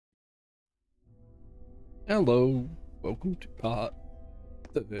Hello, welcome to part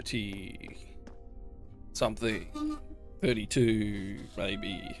 30 something, 32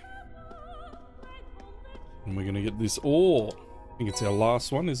 maybe. And we're gonna get this ore. I think it's our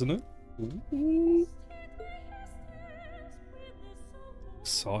last one, isn't it? Ooh.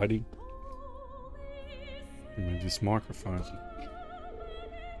 Exciting. Move this microphone.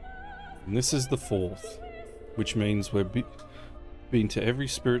 And this is the fourth, which means we've been to every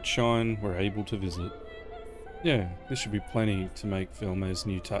spirit shrine we're able to visit. Yeah, this should be plenty to make Velma's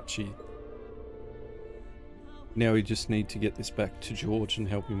new touchy. Now we just need to get this back to George and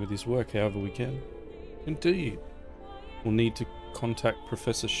help him with his work however we can. Indeed. We'll need to contact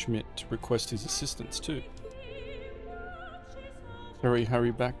Professor Schmidt to request his assistance too. Shall we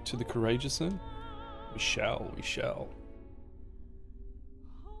hurry back to the Courageous then? We shall, we shall.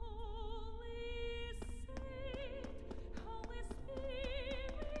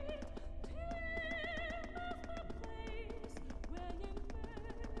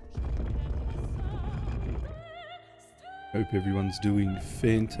 Hope everyone's doing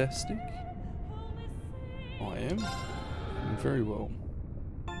fantastic. I am. I'm very well.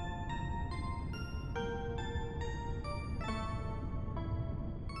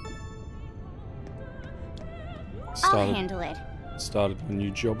 I'll handle it. Started a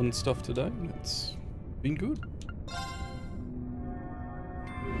new job and stuff today, and it's been good.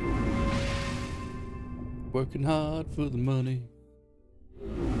 Working hard for the money.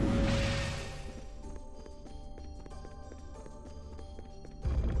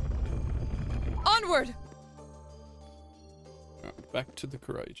 Onward! Back to the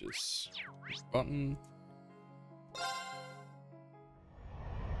Courageous. Button.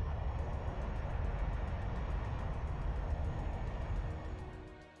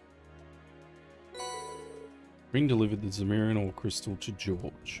 Ring delivered the Ymirian ore crystal to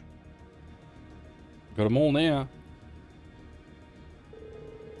George. Got them all now.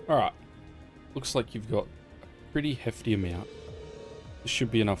 Alright. Looks like you've got a pretty hefty amount. This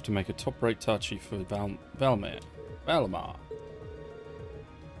should be enough to make a top-rate touchy for Valimar.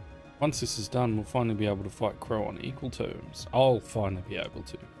 Once this is done, we'll finally be able to fight Crow on equal terms. I'll finally be able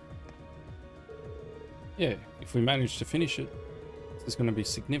to. Yeah, if we manage to finish it, it's going to be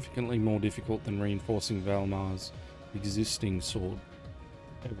significantly more difficult than reinforcing Valimar's existing sword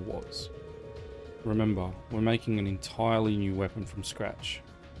ever was. Remember, we're making an entirely new weapon from scratch.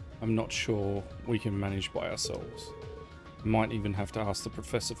 I'm not sure we can manage by ourselves. I might even have to ask the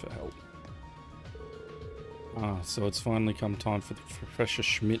professor for help. So it's finally come time for the Professor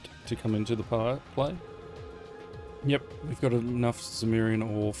Schmidt to come into the play? Yep, we've got enough Ymirian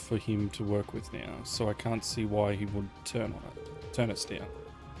ore for him to work with now, so I can't see why he would turn us down.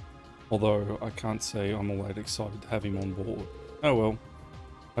 Although I can't say I'm all that excited to have him on board. Oh well,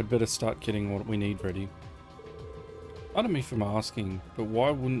 I'd better start getting what we need ready. Pardon me for asking, but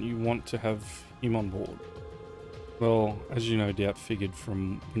why wouldn't you want to have him on board? Well, as you no doubt figured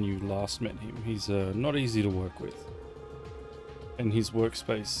from when you last met him, he's not easy to work with. And his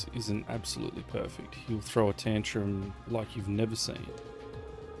workspace isn't absolutely perfect. He'll throw a tantrum like you've never seen.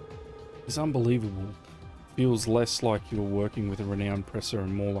 It's unbelievable. Feels less like you're working with a renowned presser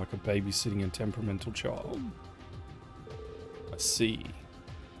and more like a babysitting a temperamental child. I see.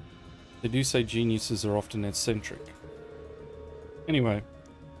 They do say geniuses are often eccentric. Anyway,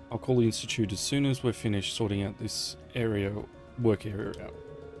 I'll call the Institute as soon as we're finished sorting out this work area out.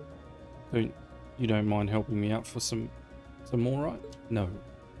 You don't mind helping me out for some more, right? No.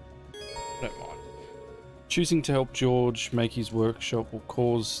 I don't mind. Choosing to help George make his workshop will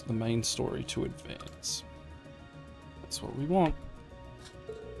cause the main story to advance. That's what we want.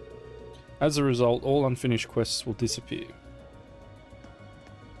 As a result, all unfinished quests will disappear.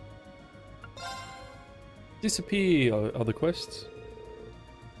 Disappear, other quests.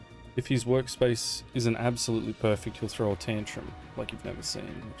 If his workspace isn't absolutely perfect, he'll throw a tantrum like you've never seen.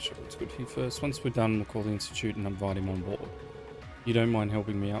 Make sure it's good here first. Once we're done, we'll call the Institute and invite him on board. You don't mind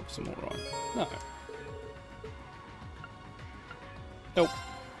helping me out some more, right? No. Help.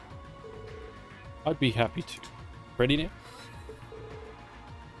 I'd be happy to. Ready now?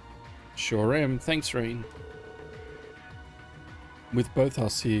 Sure am. Thanks, Rean. With both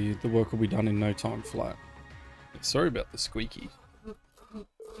us here, the work will be done in no time flat. Sorry about the squeaky.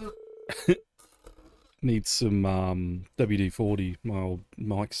 Need some WD-40, my old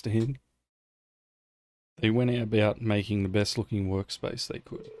mic stand. They went about making the best looking workspace they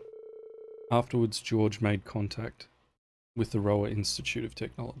could. Afterwards, George made contact with the Roa Institute of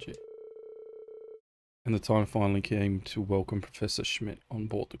Technology. And the time finally came to welcome Professor Schmidt on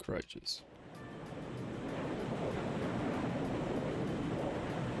board the Courageous.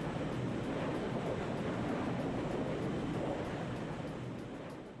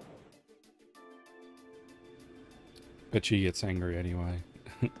 Bet she gets angry anyway.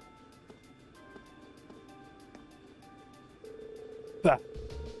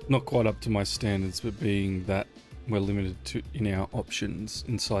 Not quite up to my standards, but being that we're limited to in our options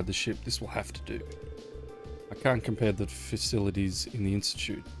inside the ship, this will have to do. I can't compare the facilities in the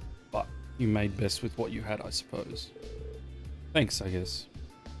Institute, but you made best with what you had, I suppose. Thanks, I guess.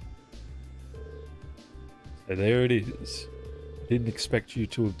 So there it is. I didn't expect you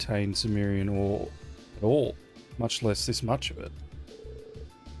to obtain Cimmerian ore at all, much less this much of it.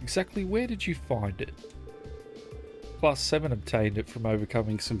 Exactly where did you find it? Class VII obtained it from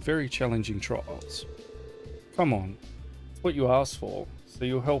overcoming some very challenging trials. Come on, it's what you asked for, so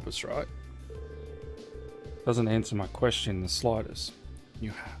you'll help us, right? Doesn't answer my question in the slightest.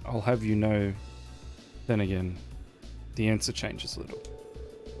 I'll have you know. Then again, the answer changes a little.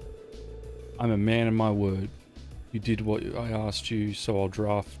 I'm a man of my word. You did what I asked you, so I'll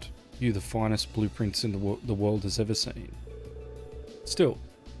draft you the finest blueprints in the world has ever seen. Still,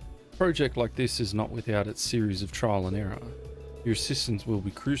 a project like this is not without its series of trial and error. Your assistance will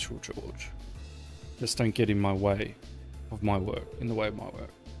be crucial, George. Just don't get in my way of my work, in the way of my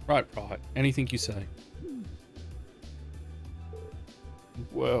work. Right. Anything you say.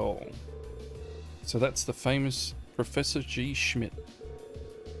 Well, so that's the famous Professor G. Schmidt.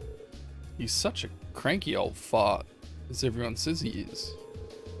 He's such a cranky old fart, as everyone says he is.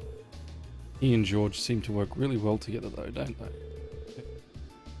 He and George seem to work really well together though, don't they?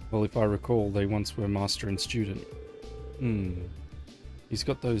 Well, if I recall, they once were master and student. He's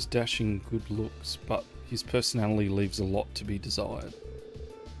got those dashing good looks, but his personality leaves a lot to be desired.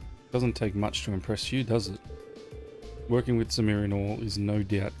 Doesn't take much to impress you, does it? Working with Cimmerian ore is no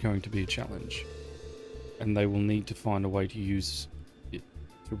doubt going to be a challenge, and they will need to find a way to use it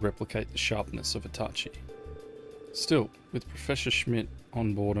to replicate the sharpness of Itachi. Still, with Professor Schmidt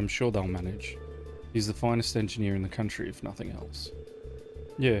on board, I'm sure they'll manage. He's the finest engineer in the country, if nothing else.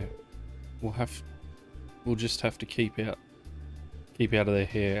 Yeah, we'll just have to keep out of their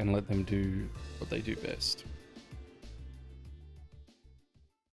hair and let them do what they do best.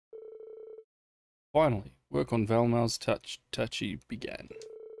 Finally, work on Valmar's Tachi began.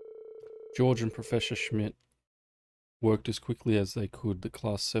 George and Professor Schmidt worked as quickly as they could. The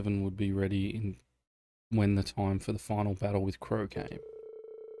Class 7 would be ready when the time for the final battle with Crow came.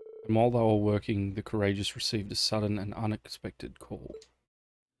 And while they were working, the Courageous received a sudden and unexpected call.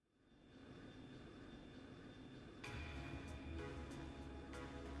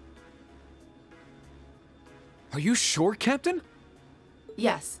 Are you sure, Captain?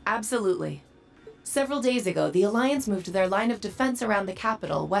 Yes, absolutely. Several days ago, the Alliance moved their line of defense around the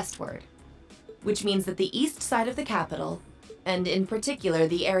capital westward, which means that the east side of the capital, and in particular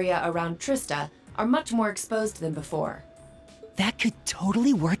the area around Trista, are much more exposed than before. That could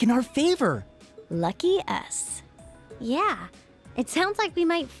totally work in our favor. Lucky us. Yeah, it sounds like we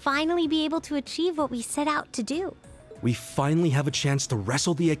might finally be able to achieve what we set out to do. We finally have a chance to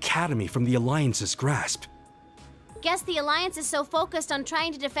wrestle the Academy from the Alliance's grasp. Guess the Alliance is so focused on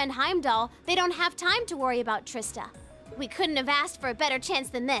trying to defend Heimdall, they don't have time to worry about Trista. We couldn't have asked for a better chance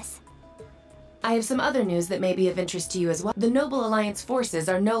than this. I have some other news that may be of interest to you as well. The Noble Alliance forces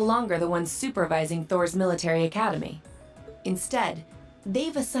are no longer the ones supervising Thors Military Academy. Instead,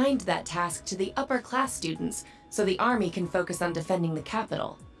 they've assigned that task to the upper class students, so the army can focus on defending the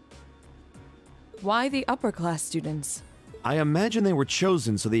capital. Why the upper class students? I imagine they were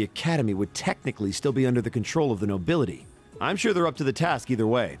chosen so the Academy would technically still be under the control of the nobility. I'm sure they're up to the task either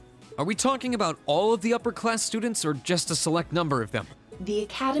way. Are we talking about all of the upper class students or just a select number of them? The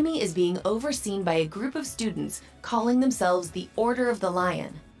Academy is being overseen by a group of students calling themselves the Order of the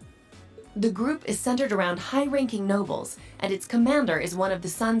Lion. The group is centered around high-ranking nobles, and its commander is one of the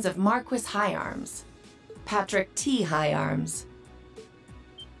sons of Marquis High Arms, Patrick T. High Arms.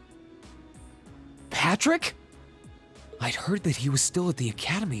 Patrick? I'd heard that he was still at the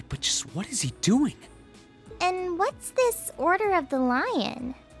Academy, but just what is he doing? And what's this Order of the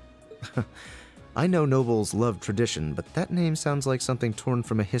Lion? I know nobles love tradition, but that name sounds like something torn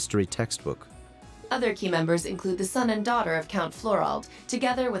from a history textbook. Other key members include the son and daughter of Count Florald,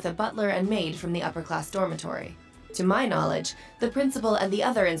 together with a butler and maid from the upper-class dormitory. To my knowledge, the principal and the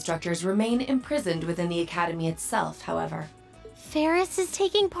other instructors remain imprisoned within the Academy itself, however. Ferris is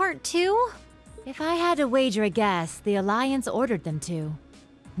taking part too? If I had to wager a guess, the Alliance ordered them to.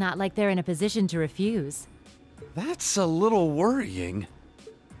 Not like they're in a position to refuse. That's a little worrying.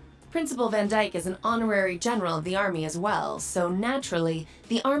 Principal Van Dyke is an honorary general of the army as well, so naturally,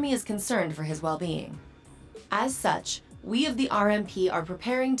 the army is concerned for his well-being. As such, we of the RMP are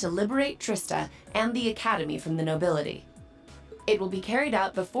preparing to liberate Trista and the Academy from the nobility. It will be carried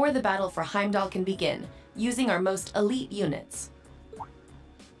out before the battle for Heimdall can begin, using our most elite units.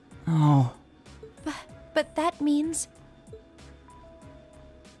 Oh. But that means...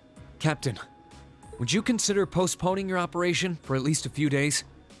 Captain, would you consider postponing your operation for at least a few days?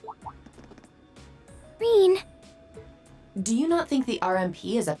 Rean. Do you not think the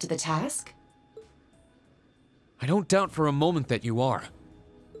RMP is up to the task? I don't doubt for a moment that you are.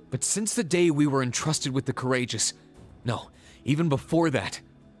 But since the day we were entrusted with the Courageous, no, even before that,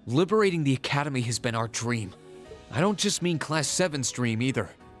 liberating the Academy has been our dream. I don't just mean Class VII's dream either.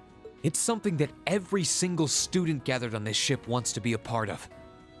 It's something that every single student gathered on this ship wants to be a part of.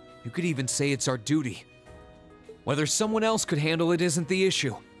 You could even say it's our duty. Whether someone else could handle it isn't the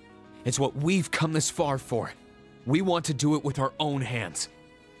issue. It's what we've come this far for. We want to do it with our own hands.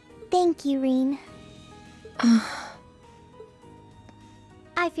 Thank you, Rean.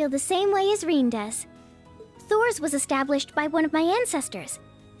 I feel the same way as Rean does. Thors was established by one of my ancestors,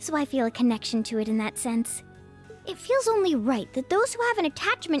 so I feel a connection to it in that sense. It feels only right that those who have an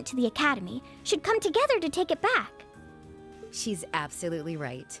attachment to the Academy should come together to take it back. She's absolutely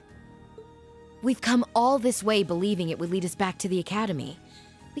right. We've come all this way believing it would lead us back to the Academy.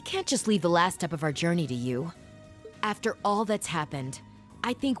 We can't just leave the last step of our journey to you. After all that's happened,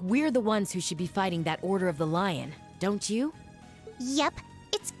 I think we're the ones who should be fighting that Order of the Lion, don't you? Yep,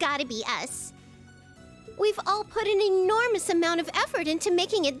 it's gotta be us. We've all put an enormous amount of effort into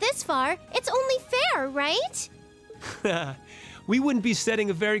making it this far. It's only fair, right? We wouldn't be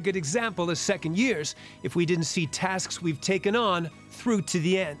setting a very good example as second years if we didn't see tasks we've taken on through to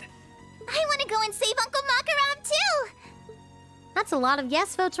the end. I want to go and save Uncle Makaram too! That's a lot of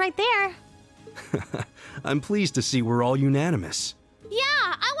yes votes right there. I'm pleased to see we're all unanimous. Yeah,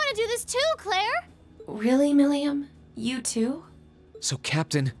 I want to do this too, Claire! Really, Milliam? You too? So,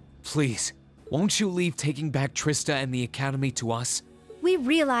 Captain, please, won't you leave taking back Trista and the Academy to us? We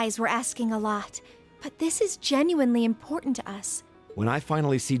realize we're asking a lot, but this is genuinely important to us. When I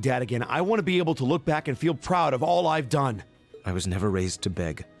finally see Dad again, I want to be able to look back and feel proud of all I've done. I was never raised to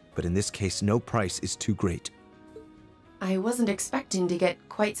beg, but in this case, no price is too great. I wasn't expecting to get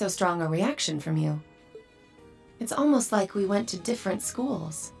quite so strong a reaction from you. It's almost like we went to different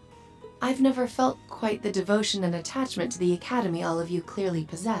schools. I've never felt quite the devotion and attachment to the Academy all of you clearly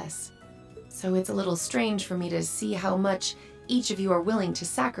possess. So it's a little strange for me to see how much each of you are willing to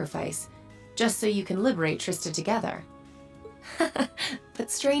sacrifice, just so you can liberate Trista together.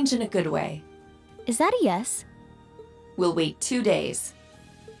 But strange in a good way. Is that a yes? We'll wait 2 days.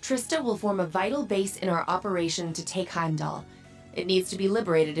 Trista will form a vital base in our operation to take Heimdall. It needs to be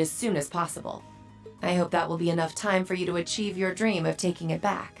liberated as soon as possible. I hope that will be enough time for you to achieve your dream of taking it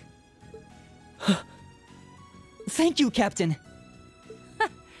back. Thank you, Captain.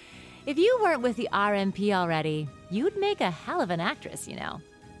 If you weren't with the RMP already, you'd make a hell of an actress, you know.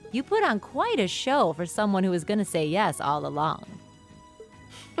 You put on quite a show for someone who was gonna say yes all along.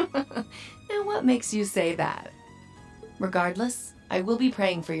 And what makes you say that? Regardless, I will be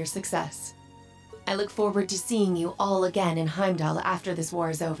praying for your success. I look forward to seeing you all again in Heimdall after this war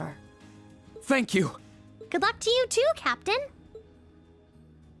is over. Thank you! Good luck to you too, Captain!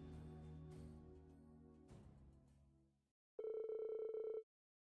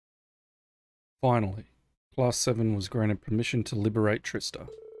 Finally, Class VII was granted permission to liberate Trista.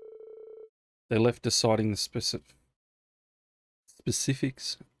 They left deciding the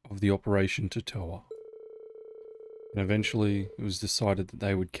specifics of the operation to Toa. And eventually, it was decided that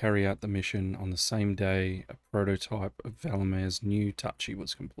they would carry out the mission on the same day a prototype of Valamir's new Tachi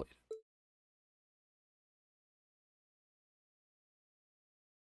was completed.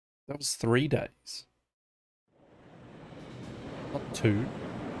 That was 3 days. Not 2.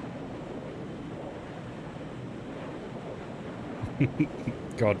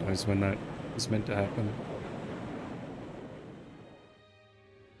 God knows when that was meant to happen.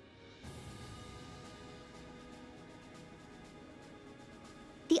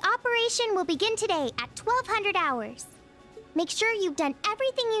 The operation will begin today at 1200 hours. Make sure you've done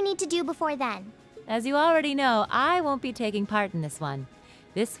everything you need to do before then. As you already know, I won't be taking part in this one.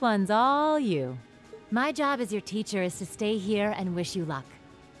 This one's all you. My job as your teacher is to stay here and wish you luck.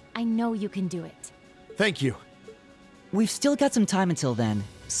 I know you can do it. Thank you. We've still got some time until then,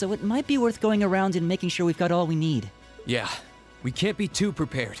 so it might be worth going around and making sure we've got all we need. Yeah, we can't be too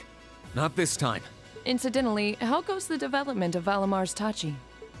prepared. Not this time. Incidentally, how goes the development of Valamar's Tachi?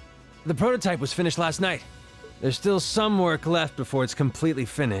 The prototype was finished last night. There's still some work left before it's completely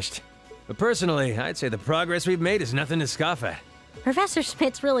finished. But personally, I'd say the progress we've made is nothing to scoff at. Professor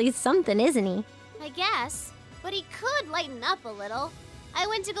Schmidt's really something, isn't he? I guess, but he could lighten up a little. I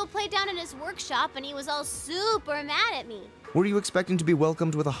went to go play down in his workshop and he was all super mad at me. Were you expecting to be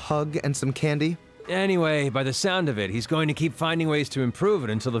welcomed with a hug and some candy? Anyway, by the sound of it, he's going to keep finding ways to improve it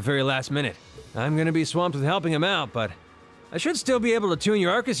until the very last minute. I'm going to be swamped with helping him out, but I should still be able to tune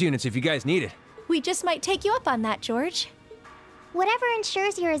your Arcus units if you guys need it. We just might take you up on that, George. Whatever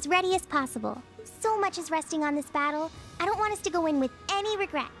ensures you're as ready as possible. So much is resting on this battle. I don't want us to go in with any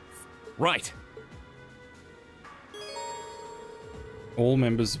regrets. Right. All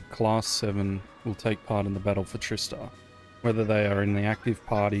members of Class VII will take part in the battle for Trista, whether they are in the active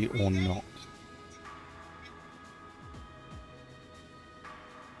party or not.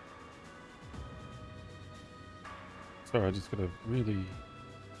 Sorry, I just gotta really...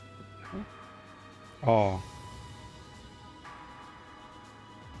 Oh.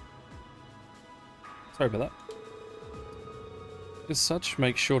 Sorry about that. As such,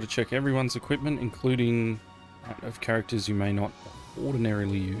 make sure to check everyone's equipment, including that of characters you may not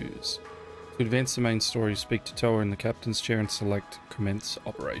ordinarily use. To advance the main story, speak to Toa in the captain's chair and select Commence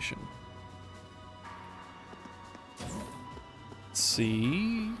Operation. Let's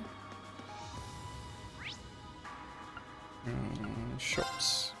see...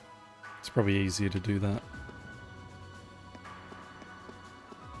 shops. It's probably easier to do that.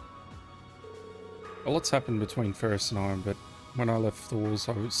 A lot's happened between Ferris and I, but when I left Thors,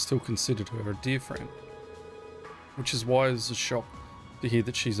 I still considered her a dear friend. Which is why it's a shock to hear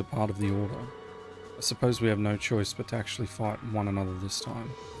that she's a part of the Order. I suppose we have no choice but to actually fight one another this time.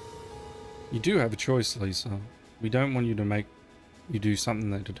 You do have a choice, Lisa. We don't want you to make you do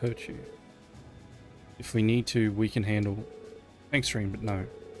something that'd hurt you. If we need to, we can handle... Thanks, Rean, but no.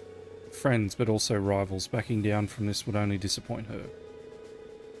 Friends, but also rivals. Backing down from this would only disappoint her.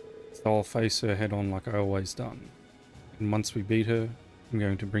 So I'll face her head on like I always done. And once we beat her, I'm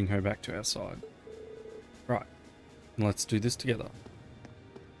going to bring her back to our side. Right. And let's do this together.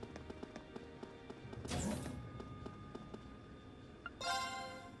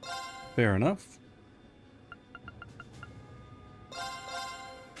 Fair enough.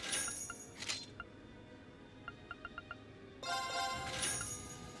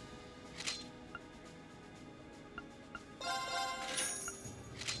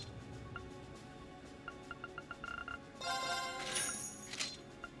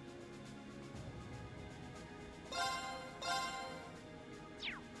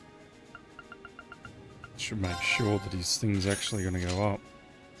 Should make sure that his thing's actually going to go up.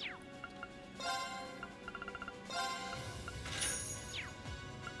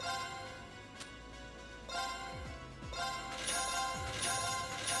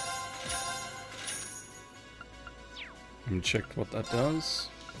 And check what that does.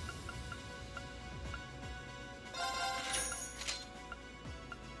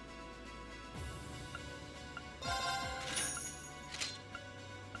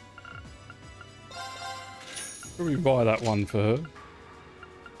 Probably buy that one for her.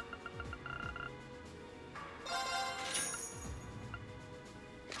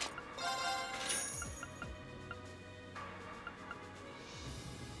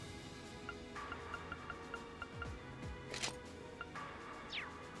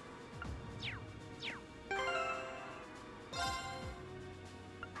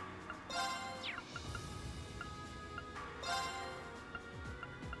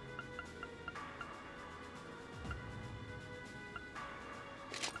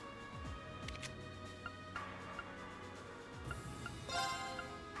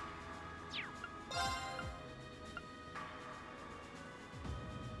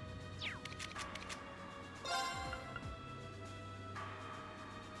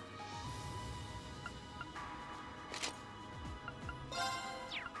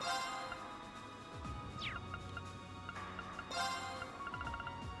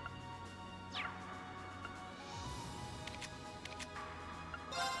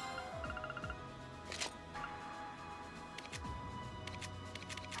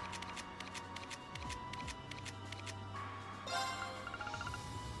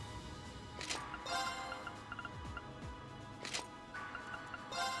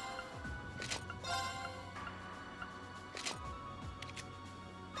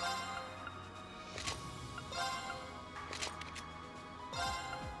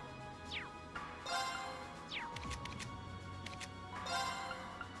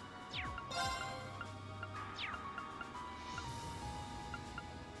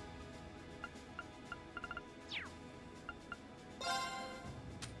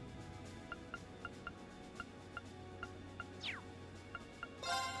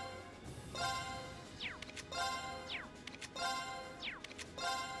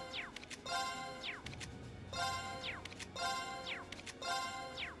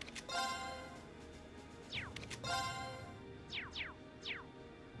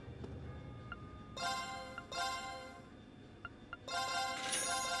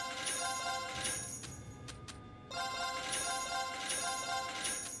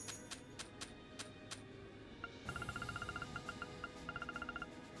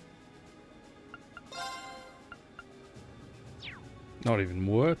 Not even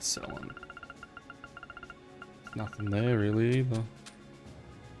worth selling. Nothing there really either.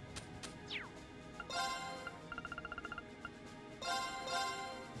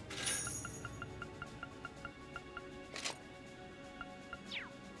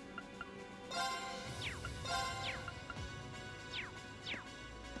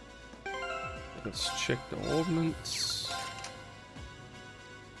 Let's check the ordnance.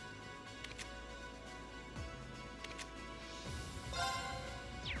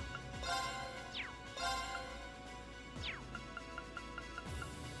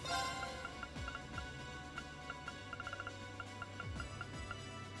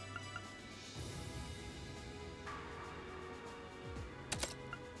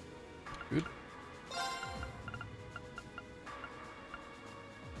 Good.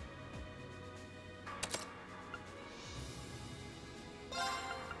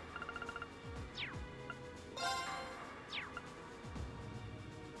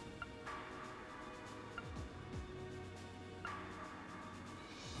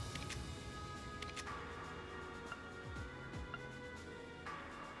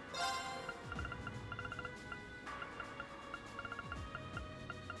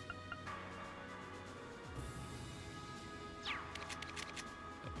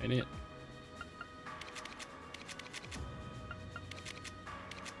 Ain't it?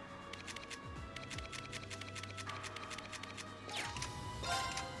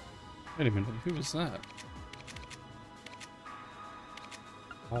 Wait a minute, who was that?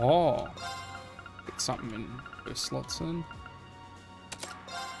 Oh, get something in those slots in.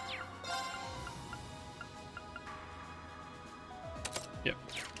 Yep.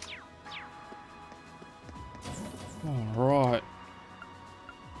 All right.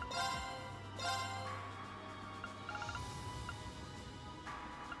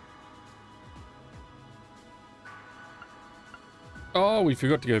 Oh, we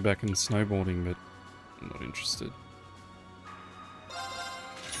forgot to go back in snowboarding, but I'm not interested.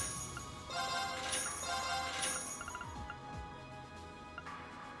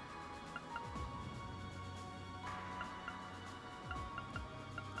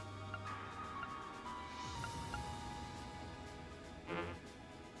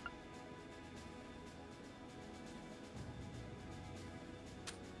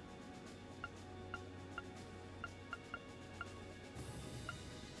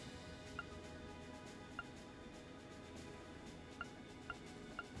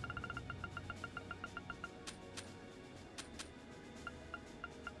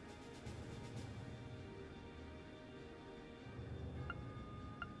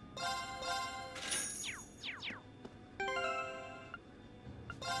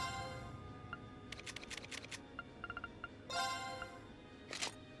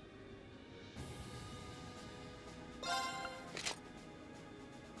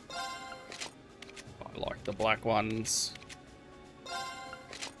 The black ones.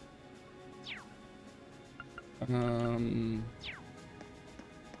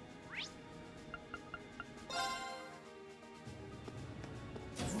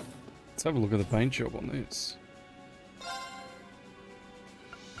 Let's have a look at the paint job on this.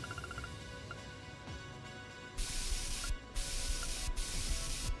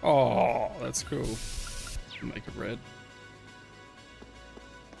 Oh, that's cool. Make it red.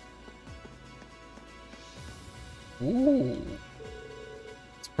 Ooh.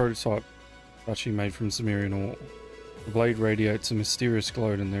 It's a prototype Tachi made from Cimmerian ore. The blade radiates a mysterious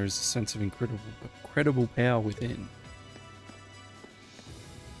glow and there is a sense of incredible power within.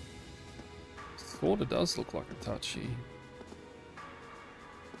 Sorta does look like a Tachi.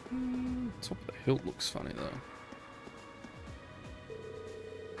 Top of the hilt looks funny though.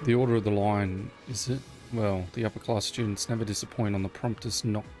 The Order of the Lion, is it? Well, the upper class students never disappoint on the promptest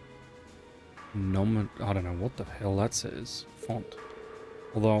I don't know what the hell that says. Font.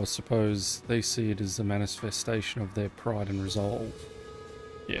 Although I suppose they see it as a manifestation of their pride and resolve.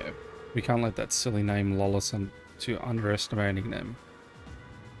 Yeah, we can't let that silly name lull us into underestimating them.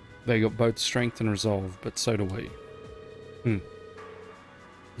 They got both strength and resolve, but so do we. You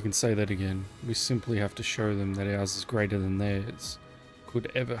can say that again. We simply have to show them that ours is greater than theirs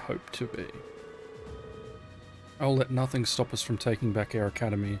could ever hope to be. I'll let nothing stop us from taking back our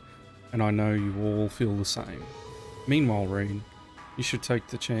academy, and I know you all feel the same. Meanwhile, Rean, you should take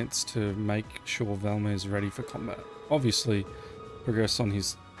the chance to make sure Valmir is ready for combat. Obviously, progress on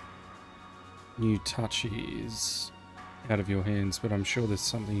his new Tachi is out of your hands, but I'm sure there's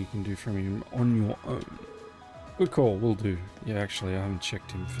something you can do from him on your own. Good call, will do. Yeah, actually, I haven't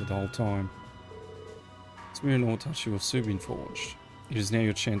checked him for the whole time. Ymir and Tachi will soon be forged. It is now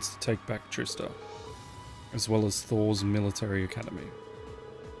your chance to take back Trista. as well as Thors Military Academy.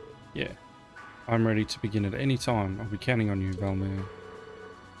 Yeah, I'm ready to begin at any time. I'll be counting on you, Valmir.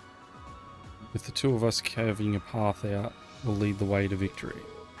 With the two of us carving a path out, we'll lead the way to victory.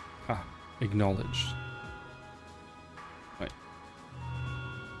 Ha, acknowledged. Wait.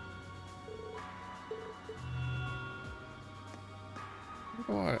 How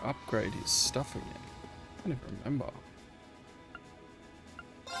do I upgrade his stuff again? I can't even remember.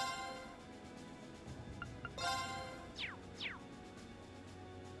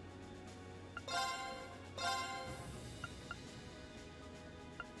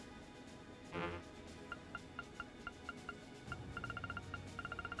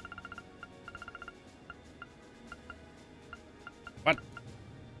 What?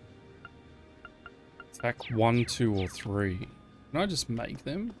 Attack 1, 2, or 3. Can I just make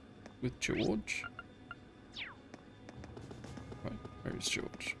them with George? Wait, where is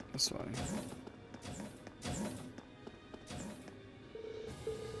George? This way.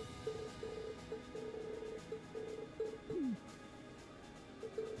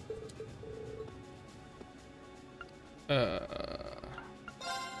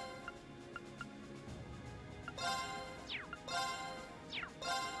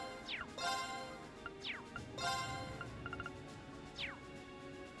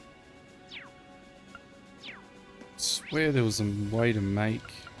 Swear there was a way to make.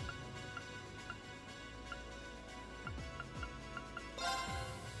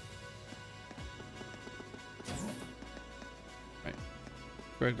 Wait,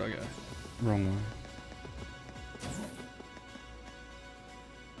 where did I go? Wrong way.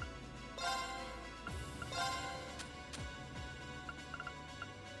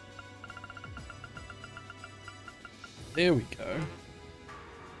 There we go.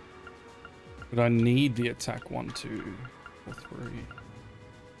 But I need the attack 1, 2, or 3.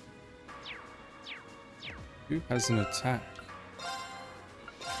 Who has an attack?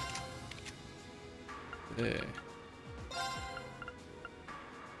 There.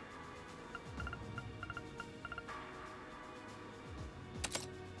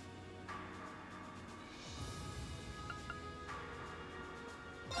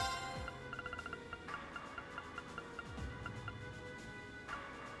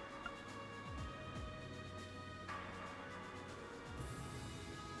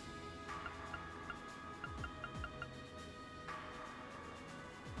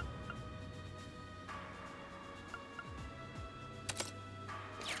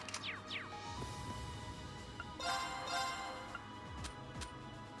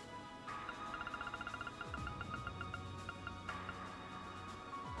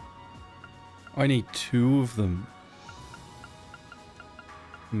 I need 2 of them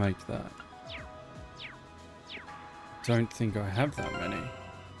to make that. Don't think I have that many.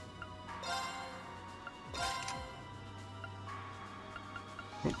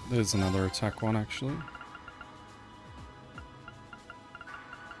 Oh, there's another attack 1 actually.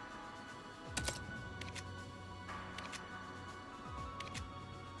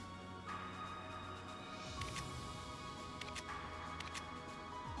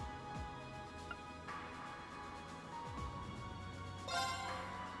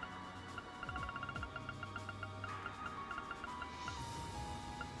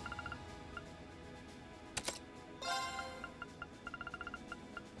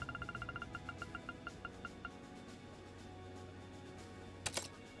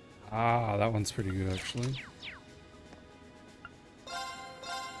 Ah, that one's pretty good actually.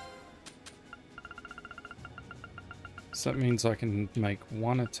 So that means I can make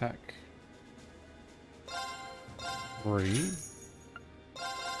 1 attack 3,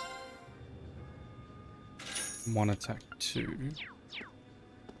 1 attack 2,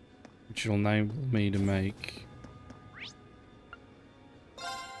 which will enable me to make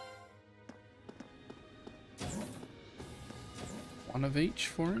one of each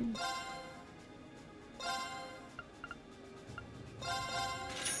for him.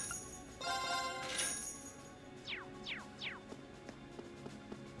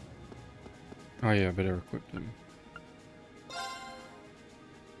 Oh yeah, I better equip them.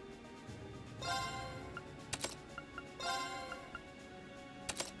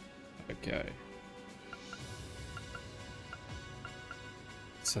 Okay.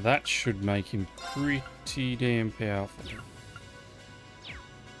 So that should make him pretty damn powerful.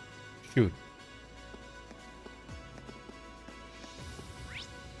 Should.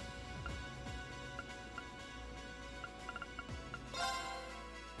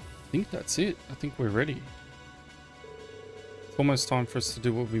 I think that's it. I think we're ready. It's almost time for us to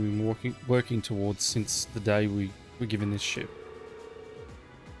do what we've been working towards since the day we were given this ship.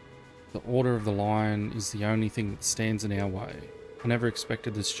 The Order of the Lion is the only thing that stands in our way. I never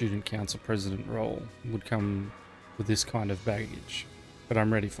expected the student council president role would come with this kind of baggage, but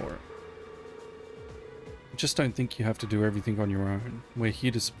I'm ready for it. I just don't think you have to do everything on your own. We're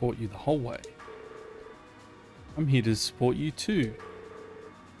here to support you the whole way. I'm here to support you too.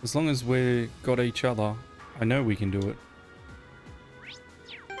 As long as we've got each other, I know we can do it.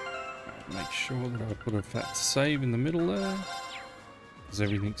 Make sure that I put a fat save in the middle there, because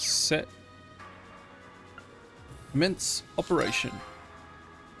everything's set. Commence operation.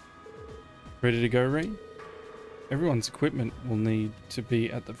 Ready to go, Rean? Everyone's equipment will need to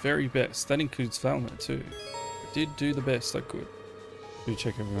be at the very best. That includes Valmer too. I did do the best I could. You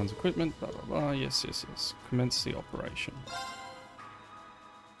check everyone's equipment, blah blah blah. Yes, yes, yes. Commence the operation.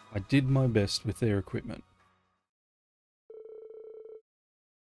 I did my best with their equipment.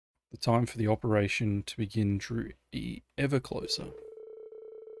 The time for the operation to begin drew ever closer.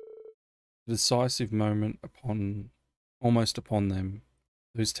 The decisive moment almost upon them,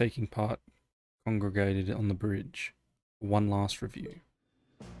 those taking part congregated on the bridge for one last review.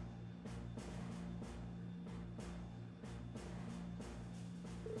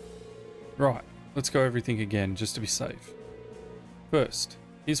 Right, let's go everything again just to be safe. First,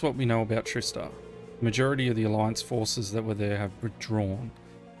 here's what we know about Trista. The majority of the Alliance forces that were there have withdrawn,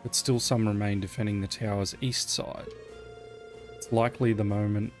 but still some remain defending the tower's east side. It's likely the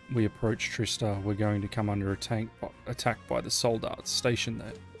moment we approach Trista, we're going to come under attack by the soldats stationed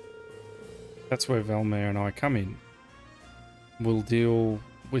there. That's where Valmer and I come in. We'll deal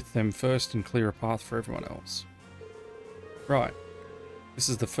with them first and clear a path for everyone else. Right. This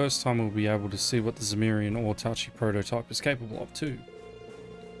is the first time we'll be able to see what the Ymirian or Tachi prototype is capable of too.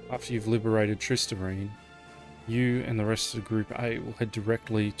 After you've liberated Trista, Rean, you and the rest of Group A will head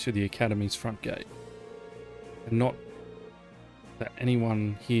directly to the Academy's front gate. And not that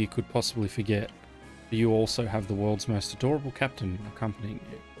anyone here could possibly forget, but you also have the world's most adorable captain accompanying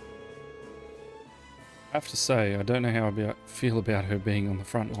you. I have to say, I don't know how I feel about her being on the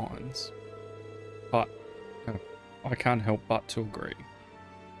front lines, but I can't help but to agree.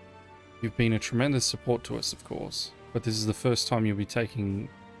 You've been a tremendous support to us, of course, but this is the first time you'll be taking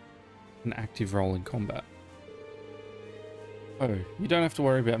an active role in combat. Oh, you don't have to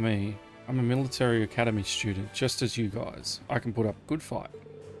worry about me. I'm a military academy student, just as you guys. I can put up a good fight.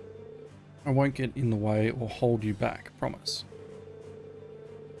 I won't get in the way or hold you back, promise.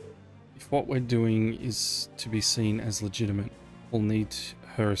 If what we're doing is to be seen as legitimate, we'll need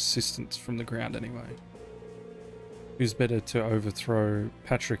her assistance from the ground anyway. Who's better to overthrow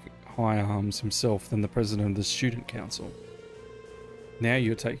Patrick High-Arms himself than the president of the student council? Now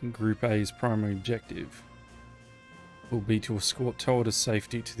you're taking Group A's primary objective will be to escort Toa to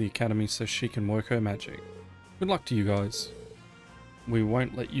safety to the academy so she can work her magic. Good luck to you guys. We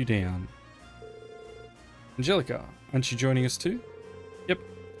won't let you down. Angelica, aren't you joining us too? Yep.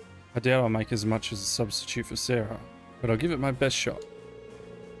 I doubt I'll make as much as a substitute for Sarah, but I'll give it my best shot.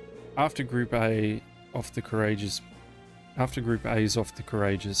 After Group A is off the courageous,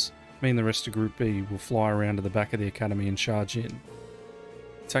 me and the rest of Group B will fly around to the back of the academy and charge in.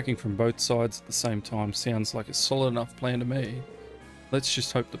 Attacking from both sides at the same time sounds like a solid enough plan to me. Let's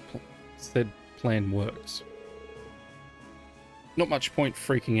just hope the said plan works. Not much point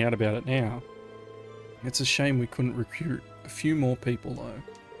freaking out about it now. It's a shame we couldn't recruit a few more people though.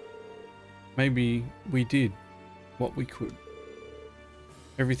 Maybe we did what we could.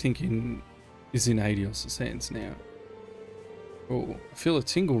 Everything is in Adios' hands now. Oh, I feel a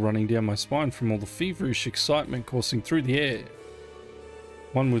tingle running down my spine from all the feverish excitement coursing through the air.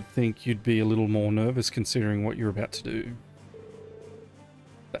 One would think you'd be a little more nervous considering what you're about to do.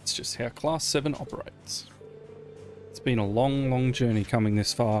 That's just how Class 7 operates. It's been a long journey coming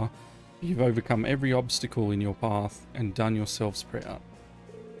this far. You've overcome every obstacle in your path and done yourselves proud.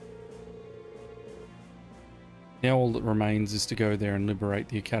 Now all that remains is to go there and liberate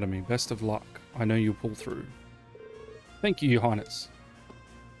the Academy. Best of luck. I know you'll pull through. Thank you, Your Highness.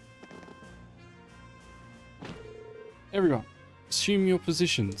 Everyone, assume your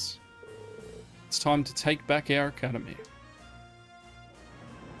positions. It's time to take back our Academy.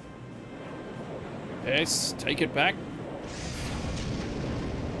 Yes, take it back.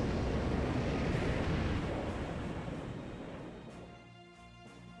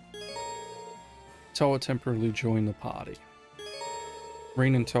 Toa temporarily joined the party.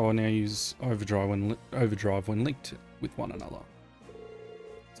 Rean and Toa now use overdrive when linked with one another.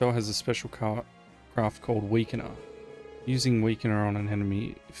 Toa has a special craft called Weakener. Using Weakener on an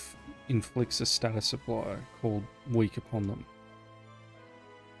enemy inflicts a status apply called Weak upon them.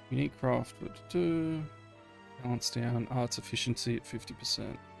 Unique craft, balance down, arts efficiency at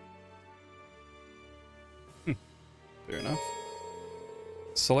 50%. Fair enough.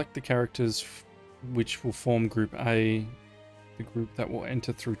 Select the characters which will form Group A, the group that will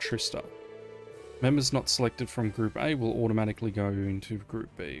enter through Trista. Members not selected from Group A will automatically go into Group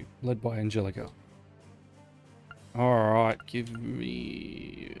B, led by Angelica. Alright, give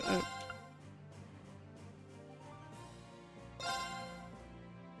me...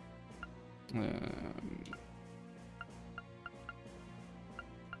 I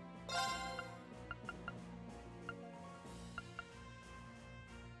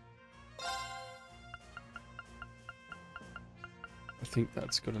think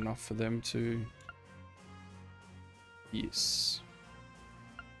that's good enough for them to... Yes.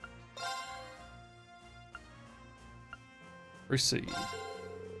 Proceed.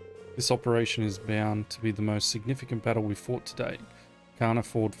 This operation is bound to be the most significant battle we fought to date. Can't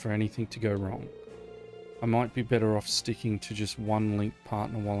afford for anything to go wrong. I might be better off sticking to just one linked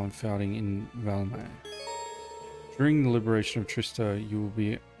partner while I'm fighting in Valmar. During the liberation of Trista, you will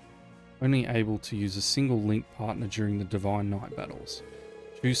be only able to use a single linked partner during the Divine Night battles.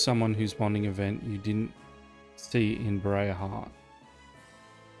 Choose someone whose bonding event you didn't see in Berea Heart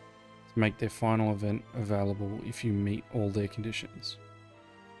to make their final event available if you meet all their conditions.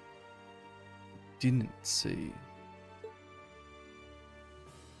 Didn't see.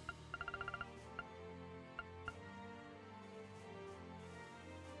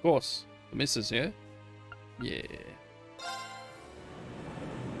 Of course, the missus, yeah? Yeah.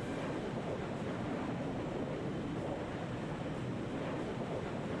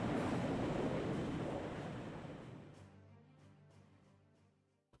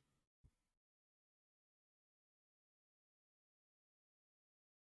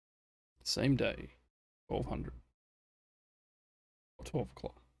 Same day, 1200. 12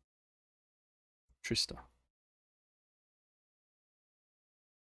 o'clock. Trista.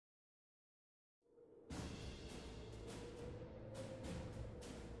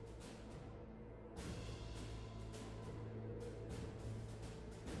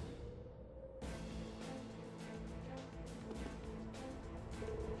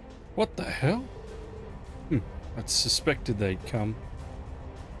 What the hell? I suspected they'd come.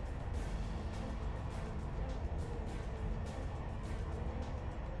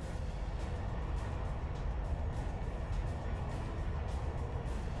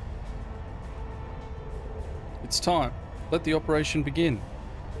 It's time. Let the operation begin.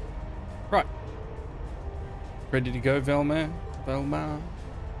 Right. Ready to go, Valmar? Valmar?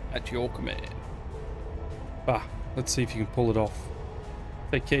 At your command. Bah, let's see if you can pull it off.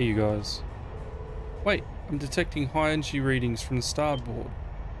 Take care, you guys. Wait, I'm detecting high energy readings from the starboard.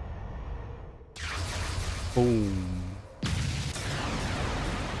 Boom.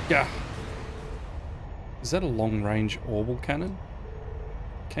 Yeah. Is that a long-range orbital cannon?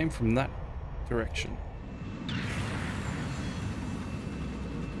 Came from that direction.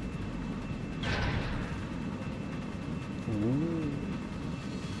 Ooh.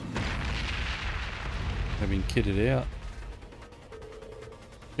 They've been kitted out.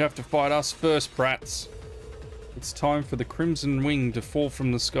 You have to fight us first, brats. It's time for the Crimson Wing to fall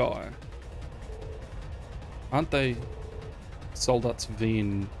from the sky. Aren't they Soldats V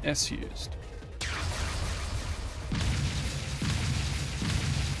and S used?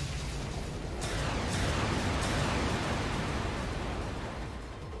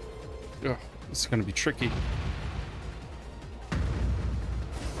 Ugh, this is going to be tricky.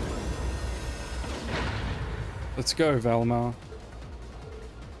 Let's go, Valmar.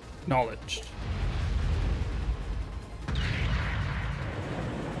 Acknowledged.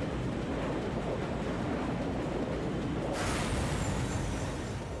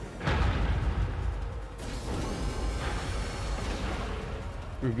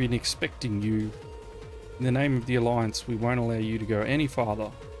 We've been expecting you. In the name of the Alliance, we won't allow you to go any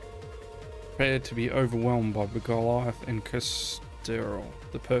farther. Prepare to be overwhelmed by Goliath and Casterol,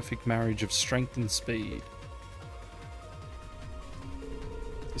 the perfect marriage of strength and speed.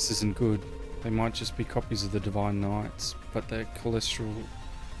 This isn't good. They might just be copies of the Divine Knights, but their cholesterol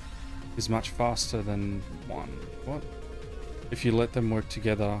is much faster than one. What? If you let them work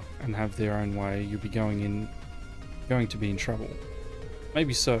together and have their own way, you'll be going to be in trouble.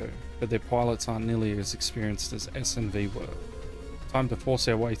 Maybe so, but their pilots aren't nearly as experienced as S and V were. Time to force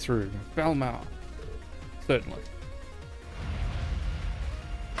our way through. Valmar. Certainly.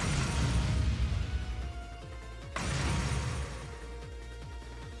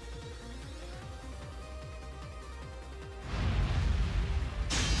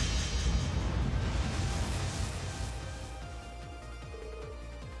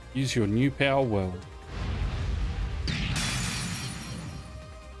 Use your new power well.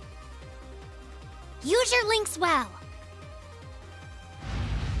 Use your links well.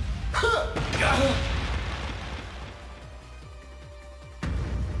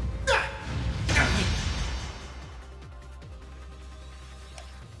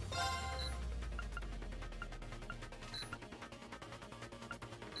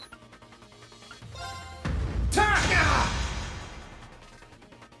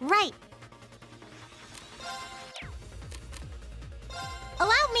 Right.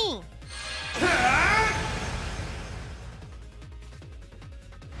 Allow me.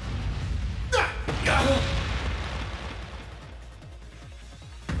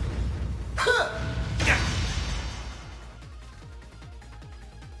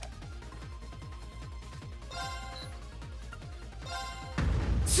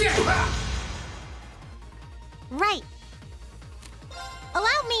 Right.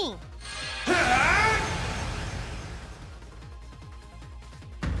 Allow me.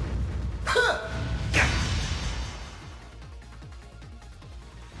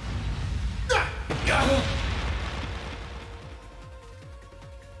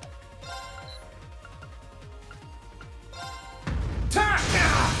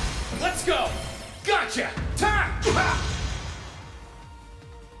 Let's go! Gotcha!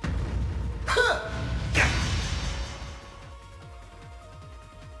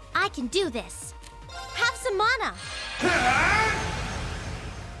 I can do this. Have some mana.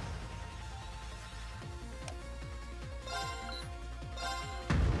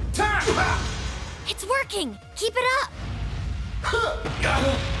 It's working. Keep it up.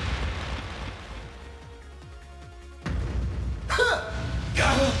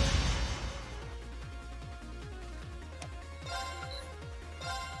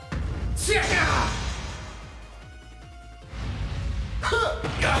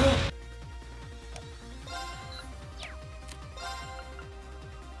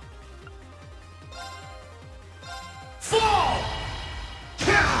 Fall!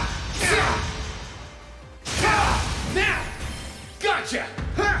 Now! Gotcha!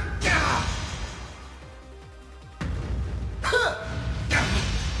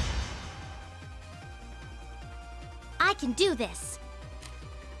 I can do this.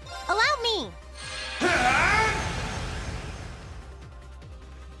 Allow me.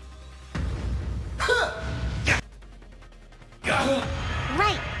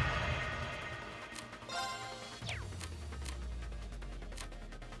 Right.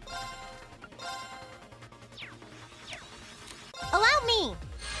 Allow me.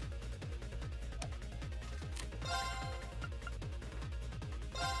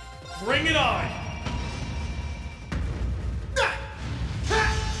 Bring it on!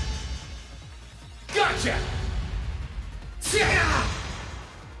 Gotcha!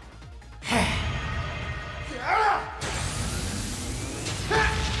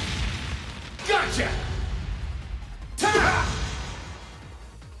 Gotcha!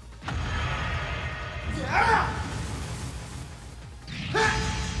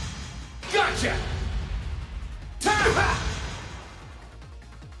 Gotcha!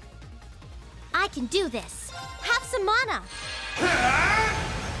 I can do this. Have some mana.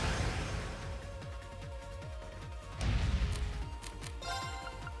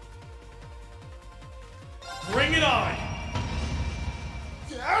 Bring it on!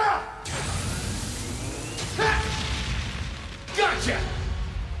 Gotcha!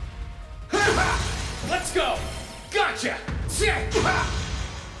 Let's go! Gotcha!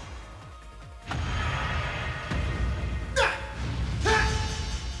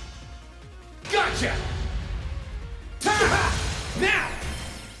 Gotcha! Now!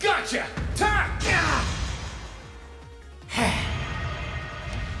 Gotcha!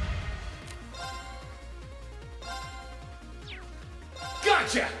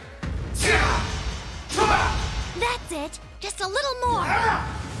 Gotcha! That's it. Just a little more.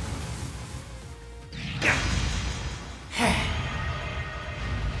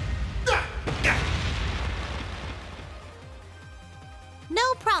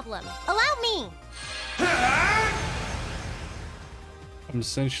 No problem. Allow me. I'm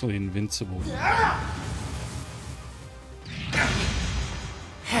essentially invincible.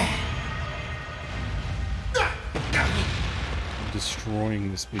 I'm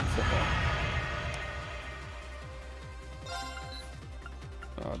destroying this big fella.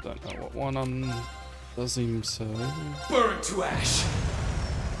 I don't know what one does him so. Burn to ash!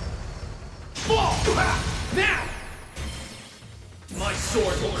 Fall! Now! My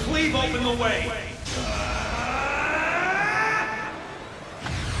sword will cleave open the way!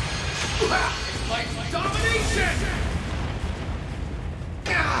 It's like domination!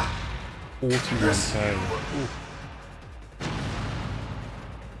 41k. Ooh.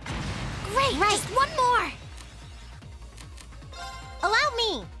 Great! Just one more! Allow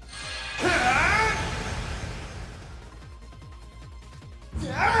me!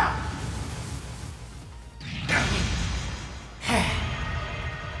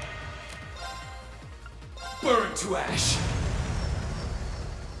 Burn to ash!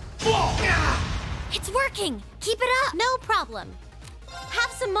 It's working! Keep it up! No problem.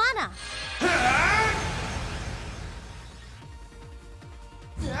 Have some mana.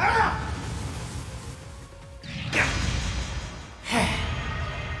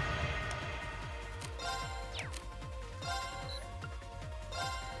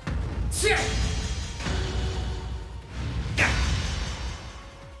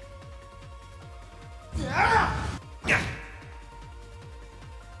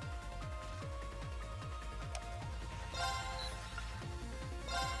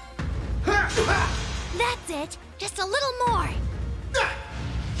 That's it. Just a little more.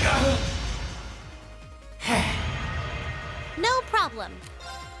 No problem.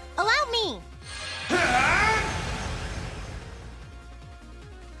 Allow me.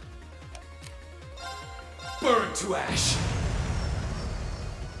 Burn to ash!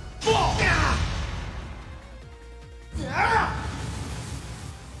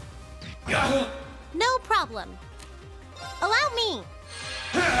 No problem. Allow me.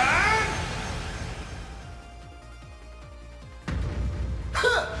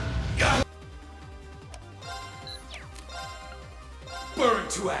 Burn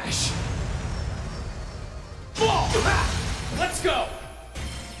to ash! Let's go!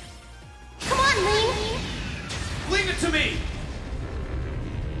 Come on, Rean. Leave it to me!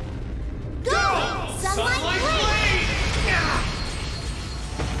 Go! Sunlight Blade!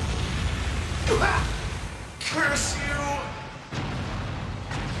 Curse you!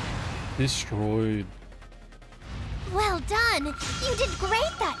 Destroyed. Well done. You did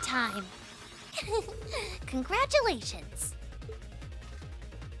great that time. Congratulations.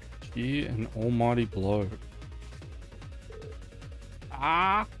 Gee, an almighty blow.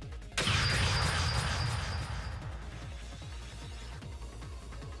 Ah!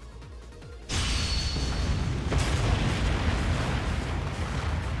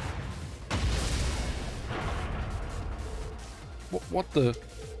 What the?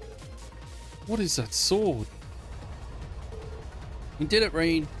 What is that sword? You did it,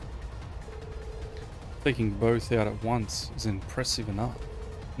 Rean. Taking both out at once is impressive enough.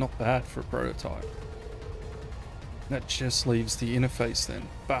 Not bad for a prototype. That just leaves the interface then.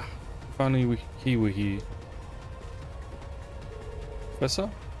 Bah! If only he were here. Professor?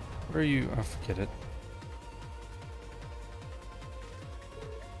 Where are you? I forget it.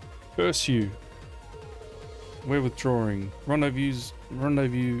 Curse you. We're withdrawing. Rendezvous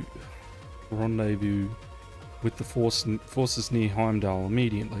with the forces near Heimdall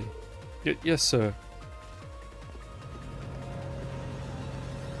immediately. Yes, sir.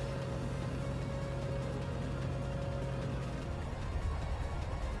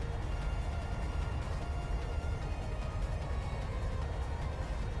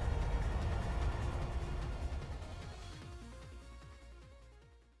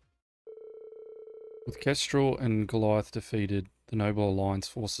 With Kestrel and Goliath defeated, the Noble Alliance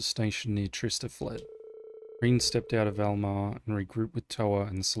forces stationed near Trista fled. Rean stepped out of Almar and regrouped with Toa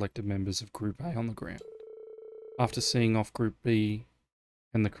and selected members of Group A on the ground. After seeing off Group B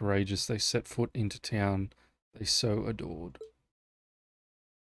and the courageous, they set foot into town they so adored.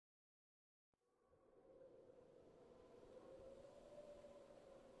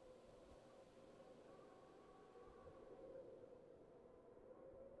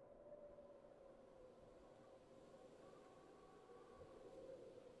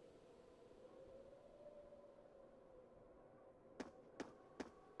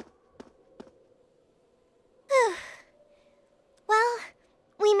 Well,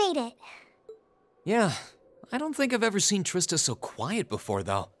 we made it. Yeah, I don't think I've ever seen Trista so quiet before,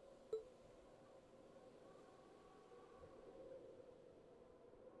 though.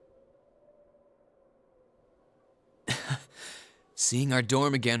 Seeing our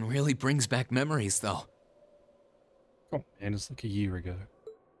dorm again really brings back memories, though. Oh man, it's like a year ago.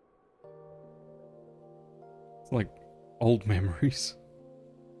 It's like old memories.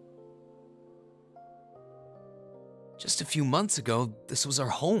 Just a few months ago, this was our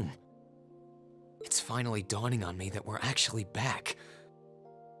home. It's finally dawning on me that we're actually back.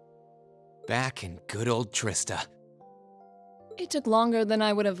 Back in good old Trista. It took longer than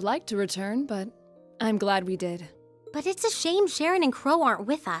I would have liked to return, but I'm glad we did. But it's a shame Sharon and Crow aren't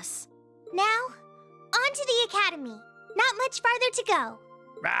with us. Now, on to the academy. Not much farther to go.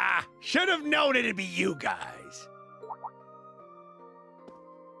 Ah, should have known it'd be you guys.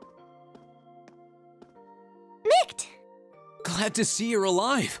 Mikt! Glad to see you're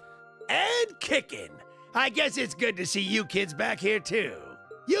alive. And kicking. I guess it's good to see you kids back here, too.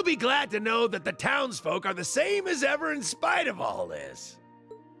 You'll be glad to know that the townsfolk are the same as ever in spite of all this.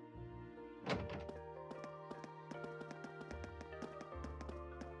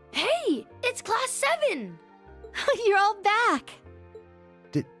 Hey, it's Class VII! You're all back!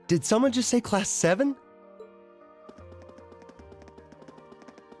 Did someone just say Class 7?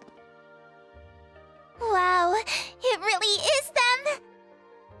 Wow, it really is them!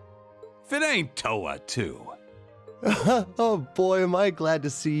 If it ain't Toa, too. Oh boy, am I glad to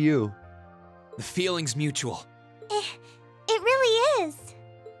see you. The feeling's mutual. It really is.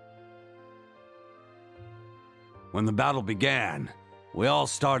 When the battle began, we all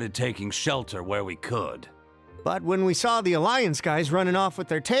started taking shelter where we could. But when we saw the Alliance guys running off with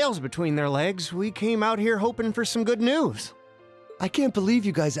their tails between their legs, we came out here hoping for some good news. I can't believe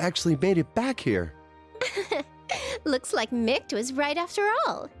you guys actually made it back here. Looks like Mict was right after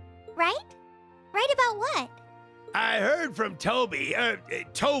all. Right? Right about what? I heard from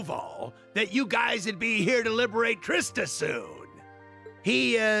Toval, that you guys would be here to liberate Trista soon.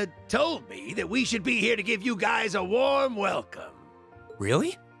 He, told me that we should be here to give you guys a warm welcome.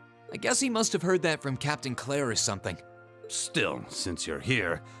 Really? I guess he must have heard that from Captain Claire or something. Still, since you're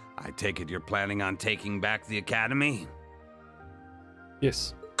here, I take it you're planning on taking back the Academy?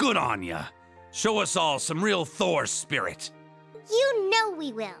 Yes. Good on ya! Show us all some real Thor spirit! You know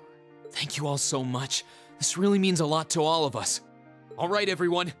we will. Thank you all so much. This really means a lot to all of us. All right,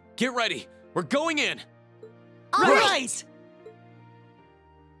 everyone, get ready. We're going in. All right.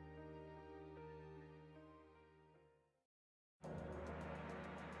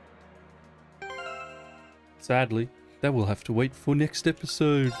 Sadly, that will have to wait for next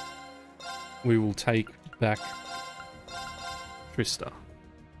episode. We will take back Trista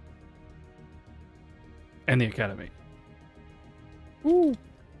and the Academy. Ooh.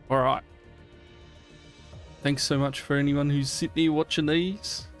 Alright. Thanks so much for anyone who's sitting here watching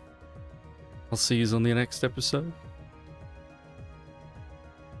these. I'll see you on the next episode.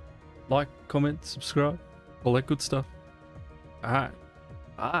 Like, comment, subscribe, all that good stuff. Alright.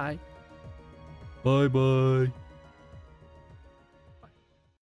 Bye. Bye-bye.